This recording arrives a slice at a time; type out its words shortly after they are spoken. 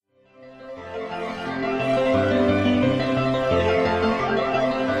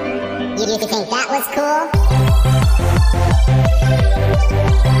what's cool?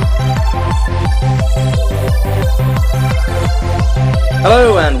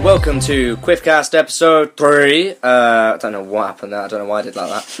 Hello and welcome to Quiff-Cast episode 3. I don't know what happened there. I don't know why I did like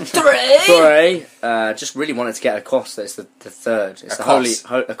that. 3? Just really wanted to get across that it's the third. It's the holy...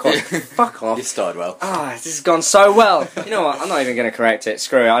 Fuck off. You started well. This has gone so well. You know what? I'm not even going to correct it.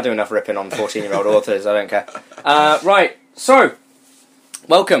 Screw it. I do enough ripping on 14-year-old authors. I don't care. Right. So,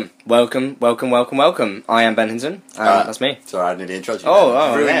 welcome. I am Ben Hinton. That's me. Sorry, I didn't introduce you.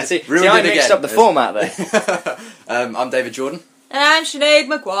 Yeah. See, I mixed up the format there. I'm David Jordan. And I'm Sinead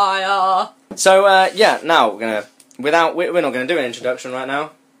Maguire. So, now we're not going to do an introduction right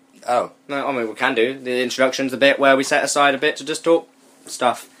now. Oh. No, I mean, we can do. The introduction's the bit where we set aside a bit to just talk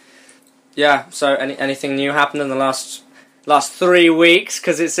stuff. Yeah, so anything new happened in the last 3 weeks,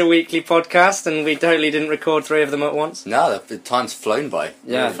 because it's a weekly podcast, and we totally didn't record 3 of them at once? No, the time's flown by.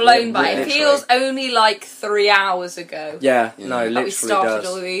 Yeah. Flown by. It feels only like 3 hours ago. Yeah, no, literally that we started does.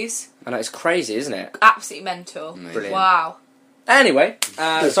 all these. I know, it's crazy, isn't it? Absolutely mental. Brilliant. Wow. Anyway,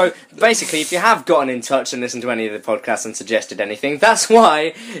 so basically, if you have gotten in touch and listened to any of the podcasts and suggested anything, that's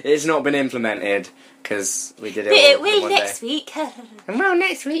why it's not been implemented, because we did it all It in will one next day. week. Well,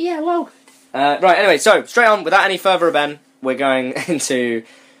 next week, yeah, whoa. Right, anyway, so, straight on, without any further ado, we're going into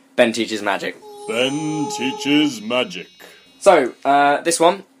Ben Teaches Magic. Ben Teaches Magic. So, this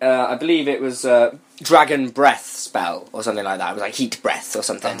one, I believe it was Dragon Breath spell, or something like that. It was like Heat Breath or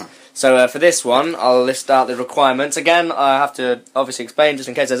something. Uh-huh. So, for this one, I'll list out the requirements. Again, I have to obviously explain, just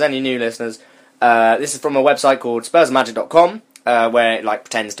in case there's any new listeners. This is from a website called spursofmagic.com, where it, like,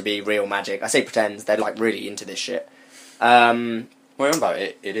 pretends to be real magic. I say pretends, they're, like, really into this shit. What are you on about?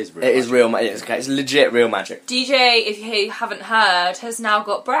 It is real. It is real magic. It's legit real magic. DJ, if you haven't heard, has now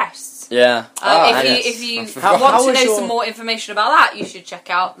got breasts. Yeah. If you How want to was know your- some more information about that, you should check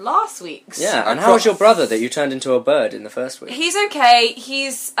out last week's. Yeah, and how was your brother that you turned into a bird in the first week? He's okay.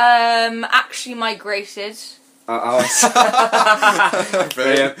 He's actually migrated. Brilliant,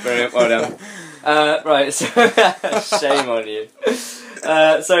 well done. Right, so shame on you.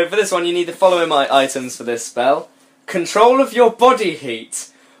 So for this one, you need the following items for this spell: control of your body heat.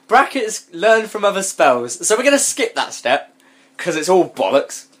 Brackets learn from other spells. So we're going to skip that step because it's all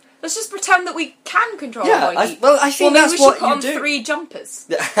bollocks. Let's just pretend that we can control Yeah, our body. I think maybe that's we should what put you on do. 3 jumpers.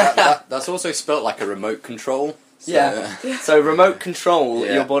 That's also spelt like a remote control. So, Yeah. So remote control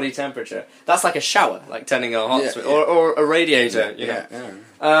Yeah. your body temperature. That's like a shower, like turning a hot Yeah, switch, yeah. or a radiator. You know.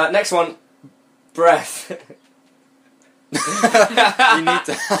 Yeah. Next one, breath. You need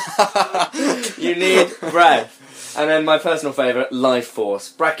to... You need breath. And then my personal favourite, life force.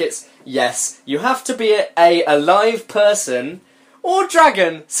 Brackets, yes, you have to be a alive person or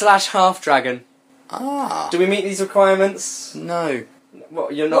dragon / half dragon. Do we meet these requirements? No.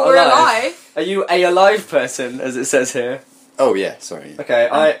 What, you're not But we're alive? alive. Are you a alive person, as it says here? Oh, yeah, sorry. Okay,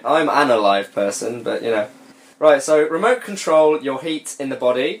 I'm an alive person, but you know. Right, so remote control your heat in the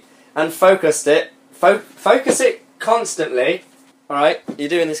body and focus it constantly. Alright, you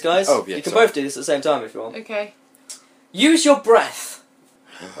doing this, guys? Oh, yeah, You can sorry. both do this at the same time if you want. Okay. Use your breath.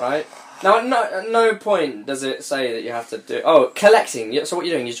 Right? Now, at no point does it say that you have to do... Oh, collecting. So what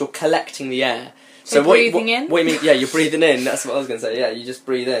you're doing is you're collecting the air. So You're breathing in? What you mean? Yeah, you're breathing in. That's what I was going to say. Yeah, you just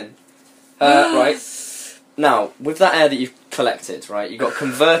breathe in. Right? Now, with that air that you've collected, right, you've got to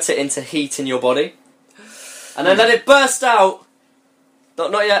convert it into heat in your body. And then let it burst out.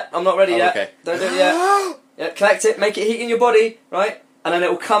 Not yet. I'm not ready yet. Okay. Don't do it yet. Yeah, collect it, make it heat in your body, right? And then it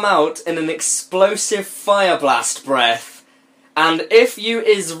will come out in an explosive fire blast breath. And if you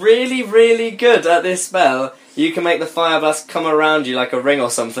is really, really good at this spell, you can make the fire blast come around you like a ring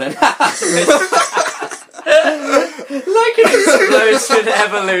or something. Like an explosion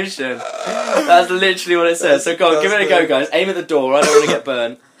evolution. That's literally what it says. So go on, give it a go, guys. Aim at the door. I don't want to get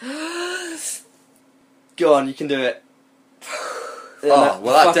burned. Go on, you can do it. Oh,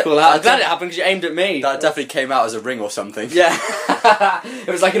 well, I'm glad it happened because you aimed at me. That definitely came out as a ring or something. Yeah.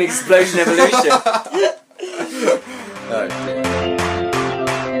 It was like an explosion evolution. Oh.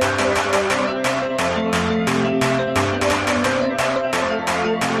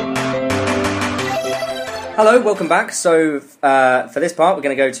 Hello, welcome back. So, for this part, we're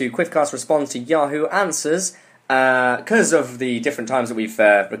going to go to Quiff-Cast Responds to Yahoo Answers. Because of the different times that we've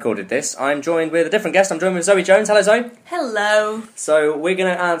recorded this, I'm joined with a different guest. I'm joined with Zoe Jones. Hello, Zoe. Hello. So, we're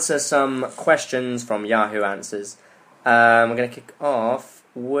going to answer some questions from Yahoo Answers. We're going to kick off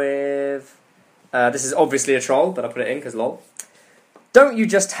with... this is obviously a troll, but I put it in because lol. Don't you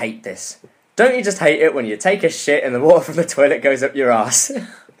just hate this? Don't you just hate it when you take a shit and the water from the toilet goes up your ass?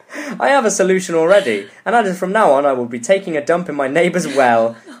 I have a solution already, and that is from now on I will be taking a dump in my neighbour's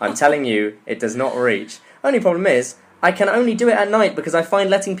well. I'm telling you, it does not reach. Only problem is, I can only do it at night because I find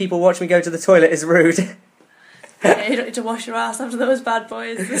letting people watch me go to the toilet is rude. Yeah, you don't need to wash your ass after those bad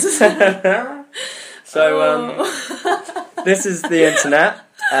boys. So, this is the internet.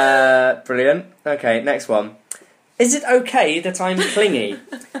 Brilliant. Okay, next one. Is it okay that I'm clingy?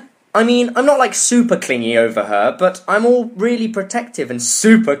 I mean, I'm not like super clingy over her, but I'm all really protective and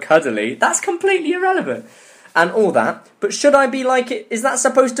super cuddly. That's completely irrelevant. And all that. But should I be like, is that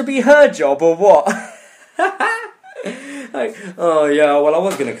supposed to be her job or what? Like, oh yeah, well I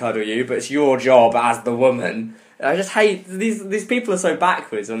was going to cuddle you, but it's your job as the woman. I just hate, these people are so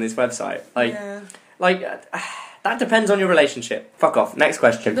backwards on this website. That depends on your relationship. Fuck off. Next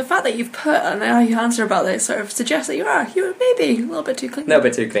question. The fact that you've put and how you answer about this sort of suggests that you're maybe a little bit too clingy. A little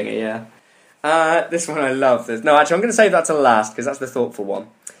bit too clingy, yeah. This one I love. No, actually, I'm going to save that to last because that's the thoughtful one.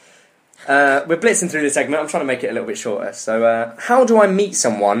 We're blitzing through this segment. I'm trying to make it a little bit shorter. So, how do I meet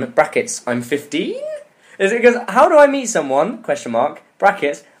someone? Brackets. I'm 15. Is it because how do I meet someone? Question mark.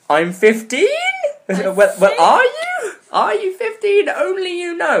 Brackets. I'm 15. Well, are you? Are you 15? Only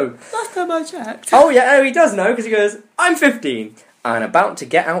you know. Last time I checked. Oh yeah, no, he does know because he goes, I'm 15 and about to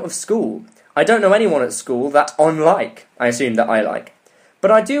get out of school. I don't know anyone at school that unlike. I assume that I like.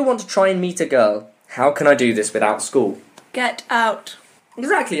 But I do want to try and meet a girl. How can I do this without school? Get out.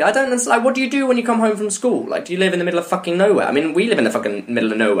 Exactly, I don't understand. Like, what do you do when you come home from school? Like, do you live in the middle of fucking nowhere? I mean, we live in the fucking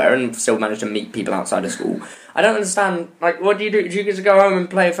middle of nowhere and still manage to meet people outside of school. I don't understand. Like, what do you do? Do you just go home and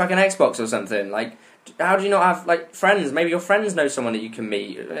play fucking Xbox or something? Like, how do you not have, like, friends? Maybe your friends know someone that you can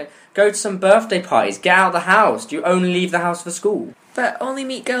meet. Go to some birthday parties. Get out of the house. Do you only leave the house for school? But only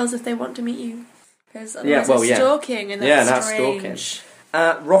meet girls if they want to meet you. Because otherwise it's stalking and that's strange.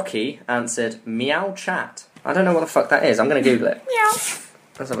 Stalking. Rocky answered, meow chat. I don't know what the fuck that is. I'm going to Google it. Meow.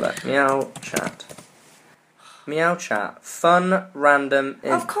 Let's have a look. Meow chat. Meow chat. Fun, random...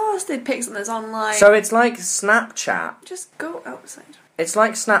 Of course they'd pick something that's online. So it's like Snapchat. Just go outside. It's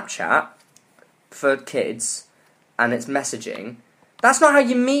like Snapchat for kids, and it's messaging. That's not how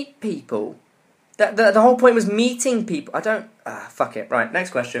you meet people. The whole point was meeting people. I don't... fuck it. Right, next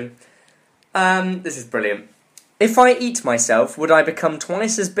question. This is brilliant. If I eat myself, would I become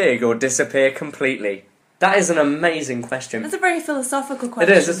twice as big or disappear completely? That is an amazing question. That's a very philosophical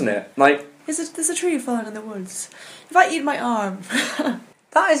question. It is, isn't it? Like... There's a tree falling in the woods. If I eat my arm...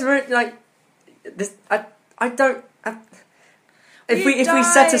 That is really, like... This, I don't... If we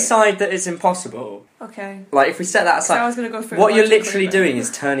set aside that it's impossible... Okay. Like, if we set that aside... So I was going to go for what you're literally doing is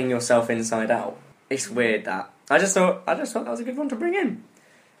turning yourself inside out. It's weird, that. I just thought that was a good one to bring in.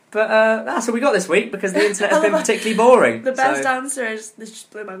 But that's what we got this week, because the internet has been particularly boring. The best answer is, this just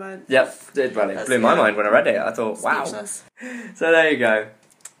blew my mind. Yep, it blew my mind when I read it. I thought, wow. Speechless. So there you go.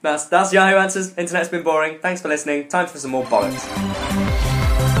 That's Yahoo Answers. Internet's been boring. Thanks for listening. Time for some more bollocks.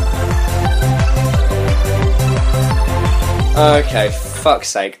 Okay, fuck's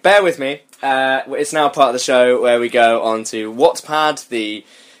sake. Bear with me. It's now part of the show where we go on to Wattpad, the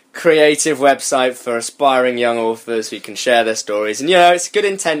creative website for aspiring young authors who can share their stories. And, you know, it's a good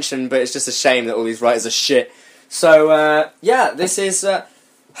intention, but it's just a shame that all these writers are shit. So, this is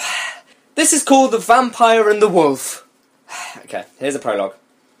called The Vampire and the Wolf. Okay, here's a prologue.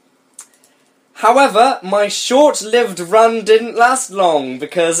 However, my short-lived run didn't last long,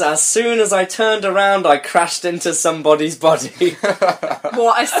 because as soon as I turned around, I crashed into somebody's body.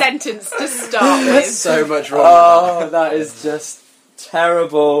 What a sentence to start with. So much wrong. Oh, that is just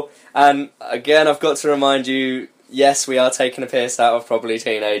terrible. And again, I've got to remind you, yes, we are taking a piss out of probably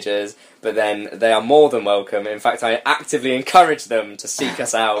teenagers, but then they are more than welcome. In fact, I actively encourage them to seek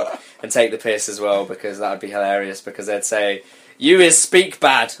us out and take the piss as well, because that would be hilarious, because they'd say, you is speak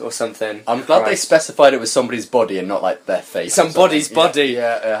bad, or something. I'm glad they specified it was somebody's body and not, like, their face. Somebody's body.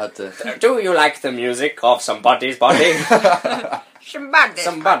 Yeah, I had to... Do you like the music of somebody's body?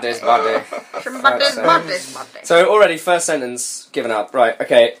 Somebody's body. So already, first sentence, given up. Right,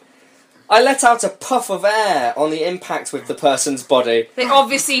 okay. I let out a puff of air on the impact with the person's body. They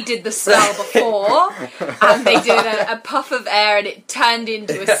obviously did the spell before, and they did a puff of air, and it turned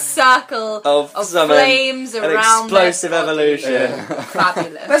into a circle of flames around an explosive evolution. Yeah.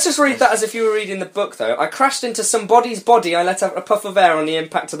 Fabulous. Let's just read that as if you were reading the book, though. I crashed into somebody's body. I let out a puff of air on the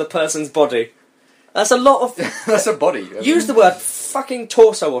impact of the person's body. That's a lot of... That's a body. Use the word fucking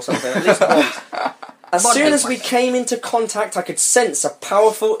torso or something, at least once. As soon as we came into contact, I could sense a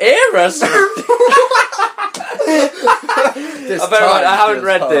powerful eros. I haven't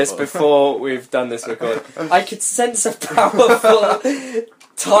read this before we've done this record. I could sense a powerful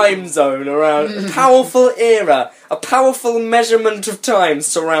time zone around, a powerful era, a powerful measurement of time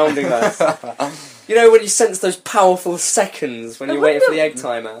surrounding us. You know when you sense those powerful seconds when you're waiting for the egg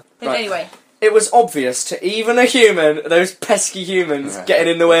timer? Right. Anyway. It was obvious to even a human, those pesky humans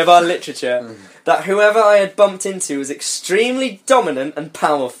getting in the way of our literature, that whoever I had bumped into was extremely dominant and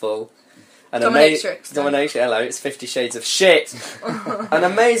powerful. Dominatrix, hello, it's 50 Shades of Shit. An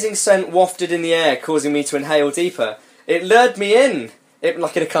amazing scent wafted in the air, causing me to inhale deeper. It lured me in,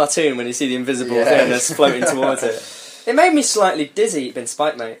 like in a cartoon when you see the invisible thing that's floating towards it. It made me slightly dizzy, been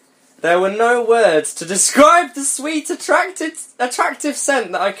spite mate. There were no words to describe the sweet, attractive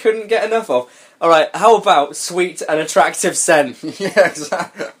scent that I couldn't get enough of. Alright, how about sweet and attractive scent? Yeah,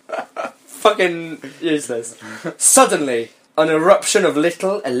 exactly. Fucking useless. Suddenly, an eruption of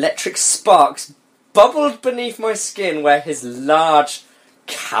little electric sparks bubbled beneath my skin where his large,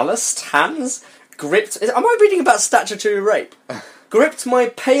 calloused hands gripped... Am I reading about statutory rape? Gripped my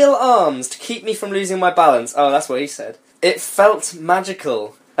pale arms to keep me from losing my balance. Oh, that's what he said. It felt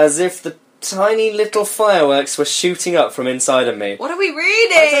magical, as if the tiny little fireworks were shooting up from inside of me. What are we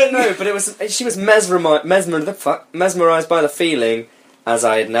reading? I don't know, but she was mesmerised by the feeling, as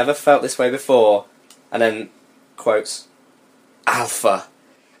I had never felt this way before. And then, quotes, alpha.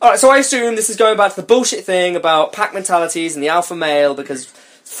 Alright, so I assume this is going back to the bullshit thing about pack mentalities and the alpha male, because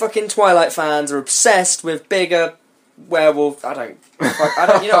fucking Twilight fans are obsessed with bigger werewolf. I don't.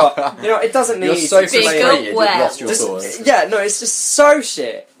 You know what? It doesn't need. You're so to frustrated. You've lost your thoughts. Yeah, no, it's just so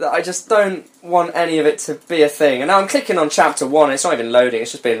shit that I just don't want any of it to be a thing. And now I'm clicking on chapter 1. It's not even loading. It's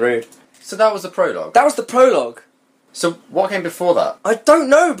just being rude. So that was the prologue. That was the prologue. So what came before that? I don't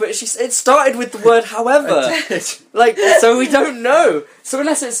know, but it started with the word however. It did. Like, so we don't know. So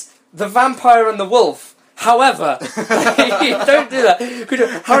unless it's the vampire and the wolf. However, don't do that. We do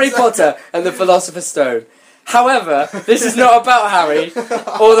Harry Potter and the Philosopher's Stone. However, this is not about Harry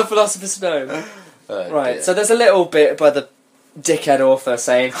or the Philosopher's Stone. Right, dear. so there's a little bit by the dickhead author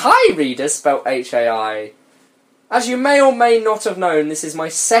saying, "Hi readers," spelt H-A-I. As you may or may not have known, this is my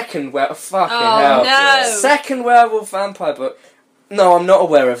second second werewolf vampire book. No, I'm not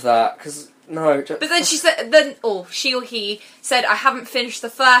aware of that, because... No. But then she or he said, I haven't finished the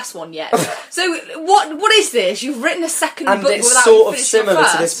first one yet. So, what is this? You've written a second book without it's sort of finishing similar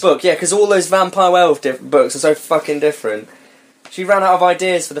to this book, yeah, because all those vampire werewolf books are so fucking different. She ran out of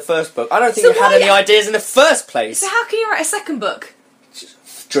ideas for the first book. I don't think you had any ideas in the first place. So how can you write a second book?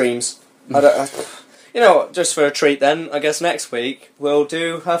 Dreams. You know what, just for a treat then, I guess next week we'll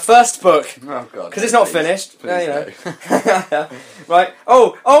do her first book. Oh god. Because it's not finished. Please, no. Right.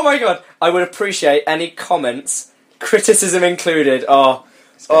 Oh my god. I would appreciate any comments, criticism included.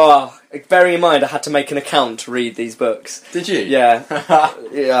 Bearing in mind I had to make an account to read these books. Did you? Yeah.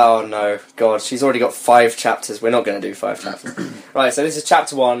 Oh no. God, she's already got 5 chapters. We're not going to do 5 chapters. Right, so this is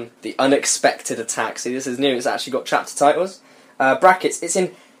chapter 1, The Unexpected Attack. See, this is new. It's actually got chapter titles. Brackets. It's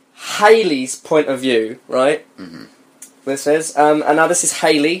in Hayley's point of view, right? Mm-hmm. This is, and now this is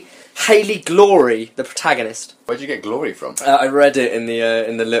Hayley Glory, the protagonist. Where'd you get Glory from? I read it in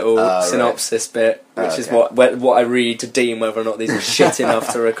the little synopsis bit, which is what I read to deem whether or not these are shit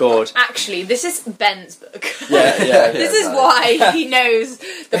enough to record. Actually, this is Ben's book. Yeah. This is why he knows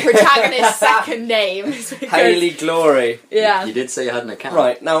the protagonist's second name. Hayley Glory. Yeah. You did say you had an account.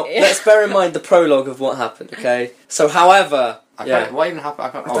 Right, now let's bear in mind the prologue of what happened, okay? So, however... What even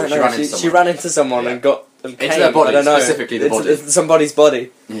happened? She ran into someone and got... Into their body, I don't know. Specifically the body. It's somebody's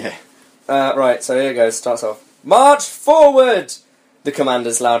body. Yeah. Right, so here it goes, starts off. March forward! The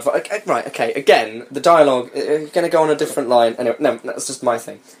commander's loud voice. Right, okay, again, the dialogue, going to go on a different line. Anyway, no, that's just my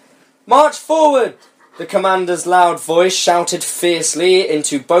thing. March forward! The commander's loud voice shouted fiercely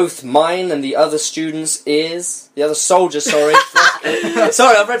into both mine and the other students' ears. The other soldiers, sorry.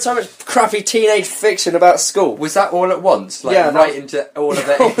 Sorry, I've read so much crappy teenage fiction about school. Was that all at once? Like, yeah, right into all of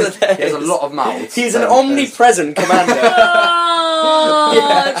it. There's a lot of mouths. He's an omnipresent commander.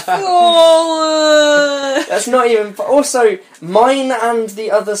 Forward! That's not even... Also, mine and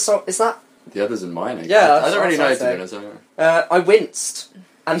the other... Is that... The others and mine. Yeah, I don't really know, to be honest. I winced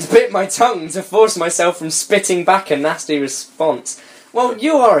and bit my tongue to force myself from spitting back a nasty response. Well,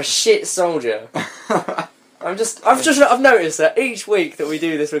 you are a shit soldier. I've noticed that each week that we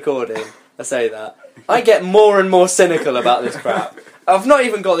do this recording, I say that, I get more and more cynical about this crap. I've not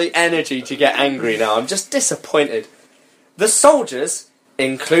even got the energy to get angry now. I'm just disappointed. The soldiers,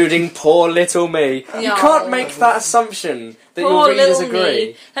 including poor little me, you can't make that assumption that your readers agree.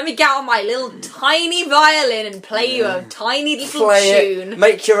 Me. Let me get on my little tiny violin and play you a tiny little tune.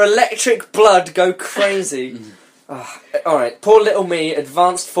 Make your electric blood go crazy. Alright, poor little me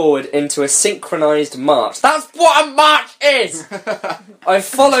advanced forward into a synchronised march. That's what a march is! I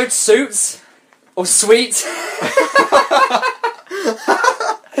followed suit, or sweet.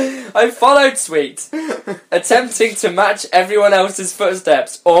 I followed Sweet, attempting to match everyone else's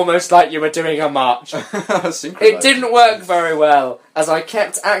footsteps, almost like you were doing a march. It didn't work very well, as I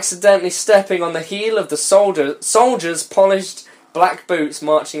kept accidentally stepping on the heel of the soldiers' polished black boots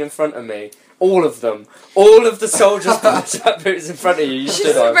marching in front of me. All of them. All of the soldiers' black boots in front of you. She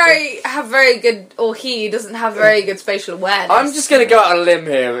doesn't have very good, or he doesn't have very good spatial awareness. I'm just going to go out on a limb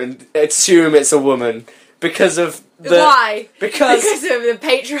here and assume it's a woman. Because of the... Why? Because of the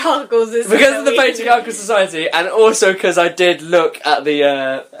patriarchal society. Because of the patriarchal society, and also because I did look at the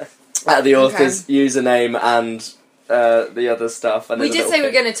author's username and the other stuff. And we did say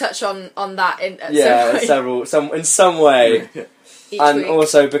we're going to touch on that in some way. And week.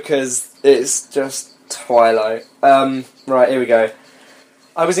 Also because it's just Twilight. Right, here we go.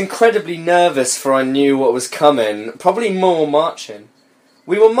 I was incredibly nervous, for I knew what was coming. Probably more marching.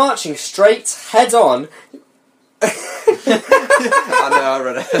 We were marching straight, head on. I know, I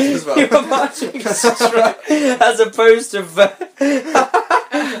read it as well. We were marching straight, as opposed to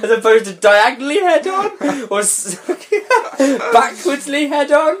diagonally head on, or backwardsly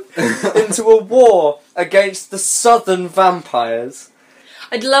head on, into a war against the southern vampires.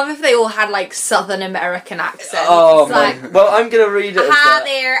 I'd love if they all had, like, Southern American accents. Oh, well, I'm going to read it. Hi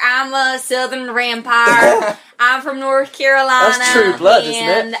there, I'm a Southern vampire. I'm from North Carolina. That's True Blood,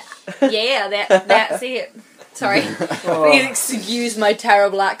 isn't it? Yeah, that's it. Sorry. Please excuse my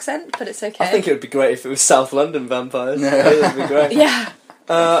terrible accent, but it's okay. I think it would be great if it was South London vampires. It would be great. Yeah.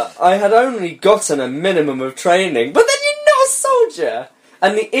 I had only gotten a minimum of training, but then you're not a soldier.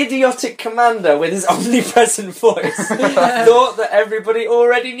 And the idiotic commander, with his omnipresent voice, thought that everybody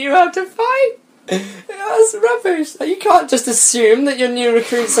already knew how to fight. That's rubbish. You can't just assume that your new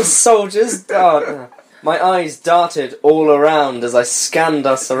recruits are soldiers. My eyes darted all around as I scanned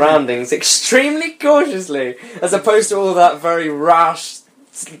our surroundings extremely cautiously, as opposed to all that very rash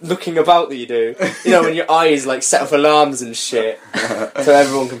looking about that you do. You know, when your eyes, like, set off alarms and shit, so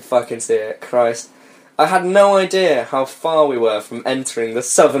everyone can fucking see it. Christ. I had no idea how far we were from entering the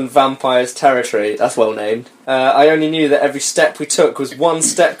Southern Vampires' territory. That's well named. I only knew that every step we took was one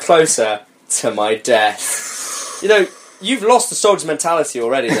step closer to my death. You know, you've lost the soldier's mentality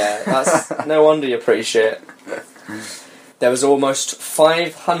already there. That's no wonder you're pretty shit. There was almost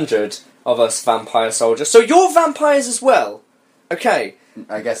 500 of us vampire soldiers. So you're vampires as well? Okay.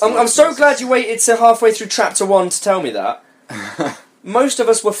 I guess. I'm so glad you waited to halfway through chapter 1 to tell me that. Most of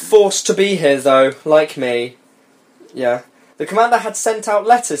us were forced to be here, though, like me. Yeah. The commander had sent out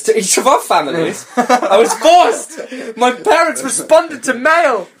letters to each of our families. I was forced! My parents responded to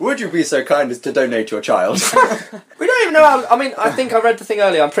mail! Would you be so kind as to donate your child? We don't even know how... I mean, I think I read the thing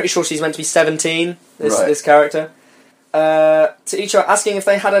earlier. I'm pretty sure she's meant to be 17, this character. To each other, asking if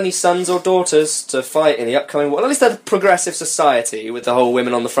they had any sons or daughters to fight in the upcoming war. Well, at least they're a progressive society with the whole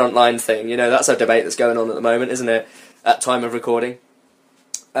women on the front line thing. You know, that's a debate that's going on at the moment, isn't it? At time of recording.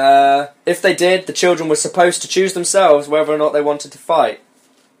 If they did, the children were supposed to choose themselves whether or not they wanted to fight.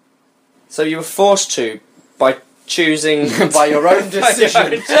 So you were forced to, by choosing... by your own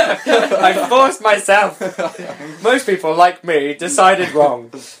decision. I forced myself. Most people, like me, decided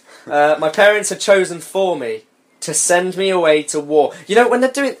wrong. My parents had chosen for me to send me away to war. You know, when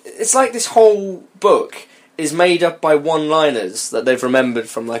they're doing... It's like this whole book is made up by one-liners that they've remembered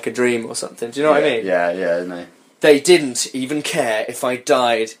from, like, a dream or something. Do you know what I mean? Yeah, no. They didn't even care if I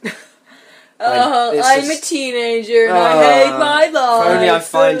died. I'm a teenager and I hate my life. If only I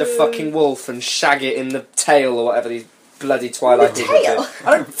find a fucking wolf and shag it in the tail or whatever these bloody Twilight people do.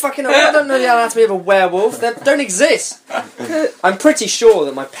 I don't fucking know. I don't know the anatomy of a werewolf. They don't exist. I'm pretty sure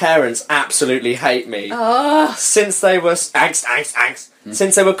that my parents absolutely hate me. Since they were... Angst.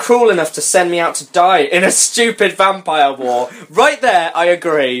 Since they were cruel enough to send me out to die in a stupid vampire war. Right there, I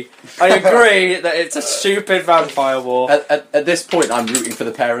agree. I agree that it's a stupid vampire war. At this point, I'm rooting for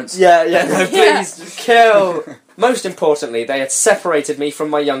the parents. Yeah, no, please, kill. Most importantly, they had separated me from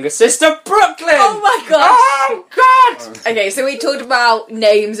my younger sister, Brooklyn! Oh my god! Oh god! Okay, so we talked about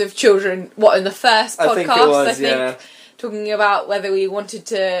names of children, in the first podcast? I think it was, yeah. Talking about whether we wanted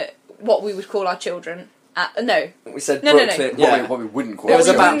to... what we would call our children. No. We said Brooklyn. No. Yeah. What we wouldn't call it. Was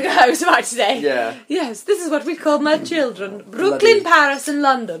about... I was about to say. Yeah. Yes, this is what we call my children. Brooklyn, Paris and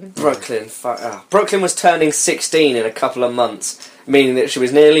London. Brooklyn. Brooklyn was turning 16 in a couple of months, meaning that she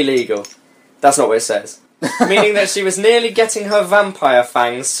was nearly legal. That's not what it says. Meaning that she was nearly getting her vampire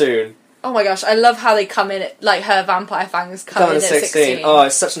fangs soon. Oh my gosh, I love how they come in at, like, her vampire fangs come in at 16. Oh,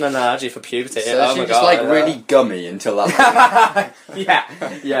 it's such an analogy for puberty. So she's just really gummy until that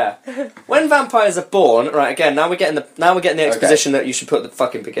Yeah. When vampires are born, right, again, now we're getting the exposition that you should put at the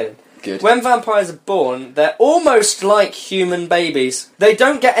fucking beginning. Good. When vampires are born, they're almost like human babies. They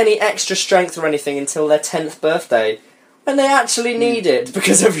don't get any extra strength or anything until their 10th birthday. And they actually need it,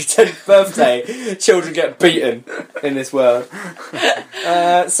 because every 10th birthday, children get beaten in this world.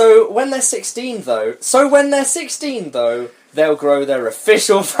 So when they're 16, though, they'll grow their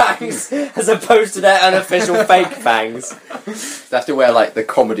official fangs, as opposed to their unofficial fake fangs. They have to wear, like, the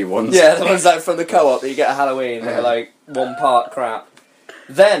comedy ones. Yeah, the ones like from the co-op that you get at Halloween, that are, like, one part crap.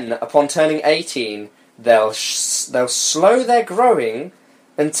 Then, upon turning 18, they'll slow their growing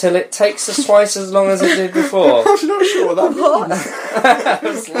until it takes us twice as long as it did before. I'm not sure what that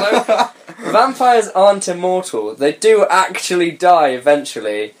means. Vampires aren't immortal. They do actually die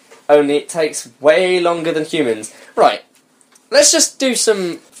eventually, only it takes way longer than humans. Right, let's just do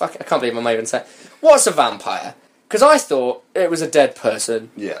some... Fuck, I can't believe I'm even saying... What's a vampire? Because I thought it was a dead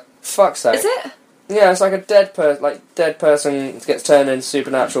person. Yeah. Fuck's sake. Is it? Yeah, it's like a dead person gets turned into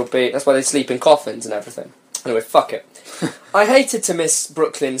supernatural being. That's why they sleep in coffins and everything. Anyway, fuck it. I hated to miss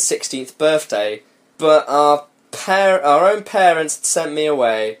Brooklyn's 16th birthday, but our own parents had sent me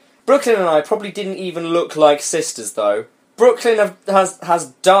away. Brooklyn and I probably didn't even look like sisters, though. Brooklyn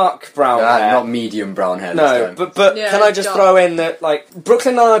has dark brown hair. Not medium brown hair. No, but yeah, can I just throw in that, like,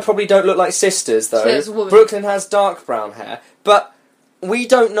 Brooklyn and I probably don't look like sisters, though. Brooklyn has dark brown hair, but we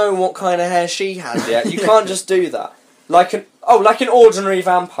don't know what kind of hair she has yet. You can't just do that. Like an ordinary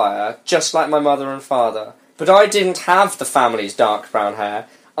vampire, just like my mother and father. But I didn't have the family's dark brown hair.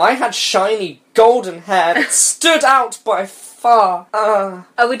 I had shiny golden hair that stood out by far.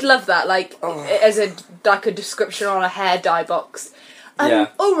 I would love that, like, as a description on a hair dye box.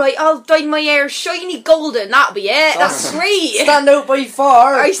 Alright, I'll dye my hair shiny golden, that'll be it, that's great. Stand out by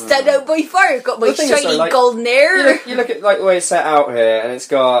far. I stand out by far, I've got my shiny golden hair. You look at like the way it's set out here, and it's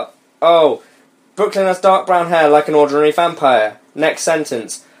got, Brooklyn has dark brown hair like an ordinary vampire. Next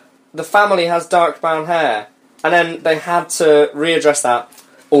sentence. The family has dark brown hair. And then they had to readdress that.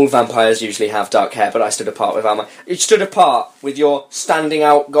 All vampires usually have dark hair, but I stood apart with Alma. You stood apart with your standing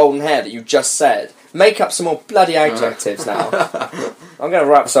out golden hair that you just said. Make up some more bloody adjectives now. I'm going to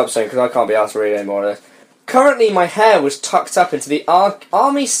wrap this up soon because I can't be asked to read any more of this. Currently, my hair was tucked up into the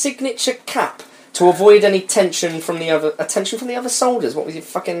army signature cap to avoid any attention from the other soldiers. What with your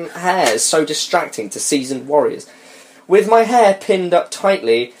fucking hair is so distracting to seasoned warriors. With my hair pinned up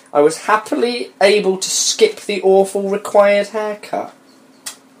tightly, I was happily able to skip the awful required haircut.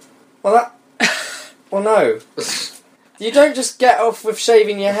 Well, no. You don't just get off with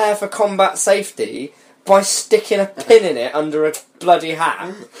shaving your hair for combat safety by sticking a pin in it under a bloody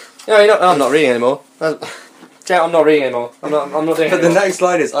hat. No, I'm not reading anymore. I'm not reading anymore. I'm not doing it anymore. But the next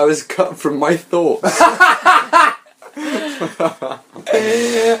line is, I was cut from my thoughts.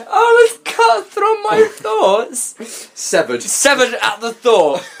 I was cut from my thoughts. Severed at the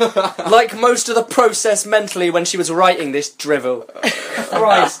thought. Like most of the process mentally when she was writing this drivel.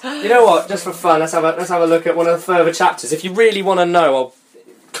 Christ. You know what? Just for fun, let's have a look at one of the further chapters. If you really want to know, I'll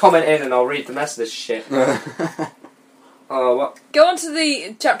comment in and I'll read the rest of this shit. What? Go on to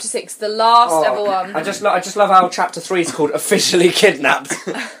the chapter 6, the last ever one. I just love how chapter 3 is called Officially Kidnapped.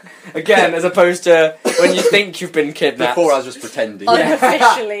 Again, as opposed to when you think you've been kidnapped. Before I was just pretending.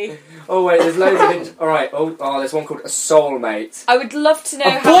 Unofficially. Oh wait, there's loads of things. Alright, there's one called A Soulmate. I would love to know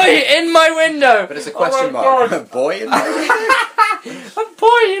A boy in my window! But it's a question mark. God. A boy in my window? A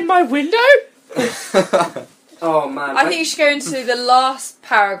boy in my window? Oh man. I think you should go into the last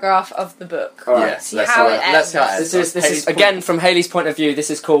paragraph of the book. Alright, yes, let's see how it ends. This is again, from Hayley's point of view, this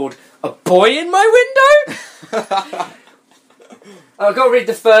is called A Boy in My Window? I'll go read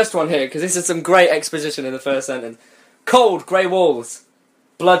the first one here, because this is some great exposition in the first sentence. Cold, grey walls.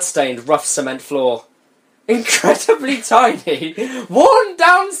 Blood-stained, rough cement floor. Incredibly tiny,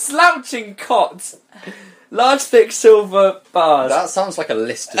 worn-down, slouching cot. Large, thick silver bars. That sounds like a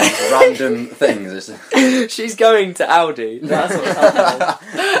list of random things. She's going to Aldi. That's what's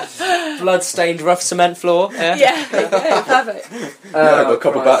happening. Blood-stained, rough cement floor. Yeah, perfect. A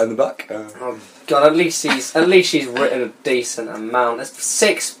couple back in the back. Oh God! At least she's written a decent amount. There's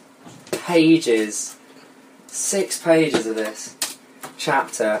 6 pages. 6 pages of this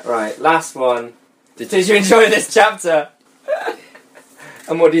chapter. Right, last one. Did you enjoy this chapter?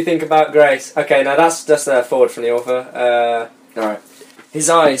 And what do you think about Grace? Okay, now that's just a forward from the author. Alright. His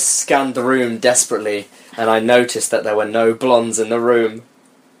eyes scanned the room desperately, and I noticed that there were no blondes in the room.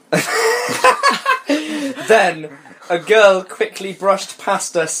 Then, a girl quickly brushed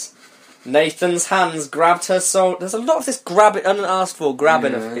past us. Nathan's hands grabbed her soul. There's a lot of this grabbing, unasked for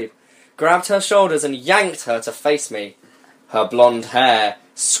grabbing of people. Grabbed her shoulders and yanked her to face me. Her blonde hair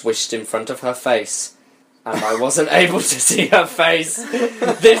swished in front of her face, and I wasn't able to see her face.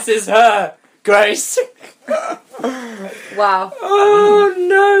 This is her, Grace. Wow. Oh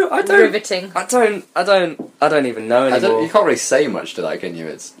no! I don't. Riveting. I don't even know anymore. You can't really say much to that, can you?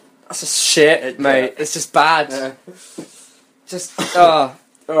 That's just shit, mate. It's just bad. Yeah. Just all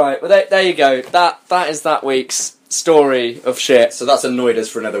right. Well, there you go. That is that week's story of shit. So that's annoyed us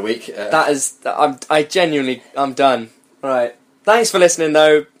for another week. I'm done. Right. Thanks for listening,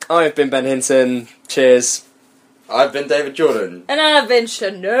 though. I've been Ben Hinton. Cheers. I've been David Jordan. And I've been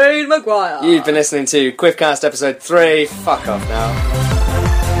Sinead Maguire. You've been listening to Quiff-Cast episode 3. Fuck off now.